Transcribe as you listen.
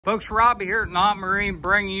Folks, Robbie here at Knott Marine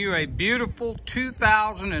bringing you a beautiful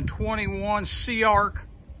 2021 SeaArk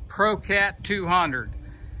ProCat 200.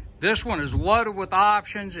 This one is loaded with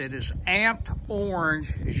options. It is amped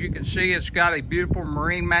orange. As you can see, it's got a beautiful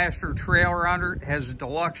Marine Master trailer under it. It has a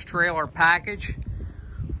deluxe trailer package.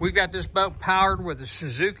 We've got this boat powered with a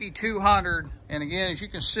Suzuki 200. And again, as you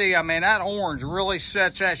can see, I mean, that orange really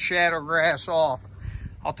sets that shadow grass off.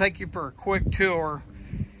 I'll take you for a quick tour.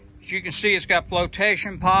 As you can see, it's got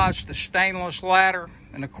flotation pods, the stainless ladder,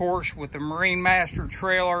 and of course, with the Marine Master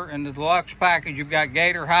trailer and the deluxe package, you've got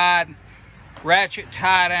gator hide, ratchet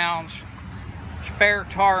tie downs, spare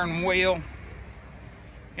tar and wheel,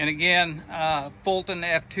 and again, Fulton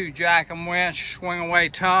F2 jack and winch, swing away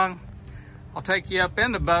tongue. I'll take you up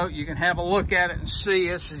in the boat. You can have a look at it and see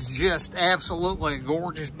this is just absolutely a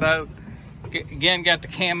gorgeous boat. Again, got the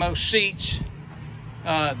camo seats.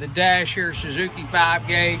 The dash here, Suzuki 5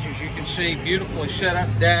 gauge, as you can see, beautifully set up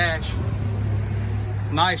dash.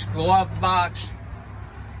 Nice glove box.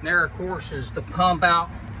 And there, of course, is the pump out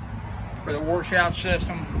for the washout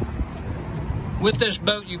system. With this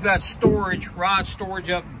boat, you've got storage, rod storage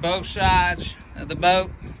up both sides of the boat.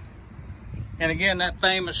 And again, that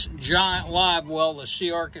famous giant live well that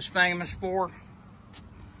SeaArk is famous for.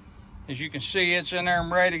 As you can see, it's in there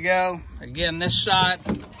and ready to go. Again, this side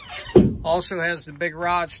also has the big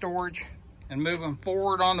rod storage. And moving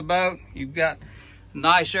forward on the boat, you've got a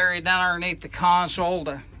nice area down underneath the console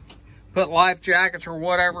to put life jackets or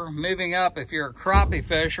whatever. Moving up, if you're a crappie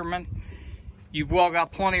fisherman, you've well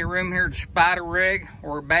got plenty of room here to spot a rig,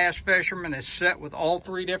 or a bass fisherman is set with all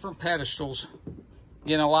three different pedestals.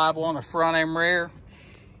 Again, a live well on the front and rear.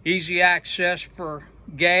 Easy access for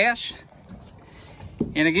gas.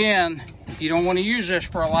 And again, if you don't want to use this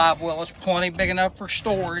for a live well, it's plenty big enough for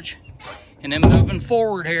storage. And then moving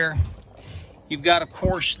forward here, you've got, of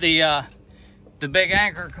course, the big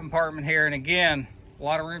anchor compartment here. And again, a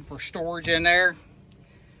lot of room for storage in there.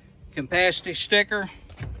 Capacity sticker.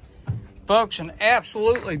 Folks, an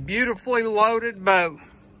absolutely beautifully loaded boat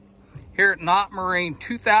here at Knott Marine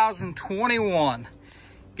 2021.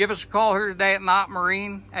 Give us a call here today at Knott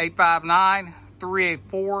Marine,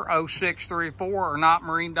 859-384-0634 or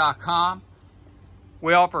knottmarine.com.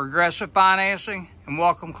 We offer aggressive financing and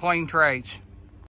welcome clean trades.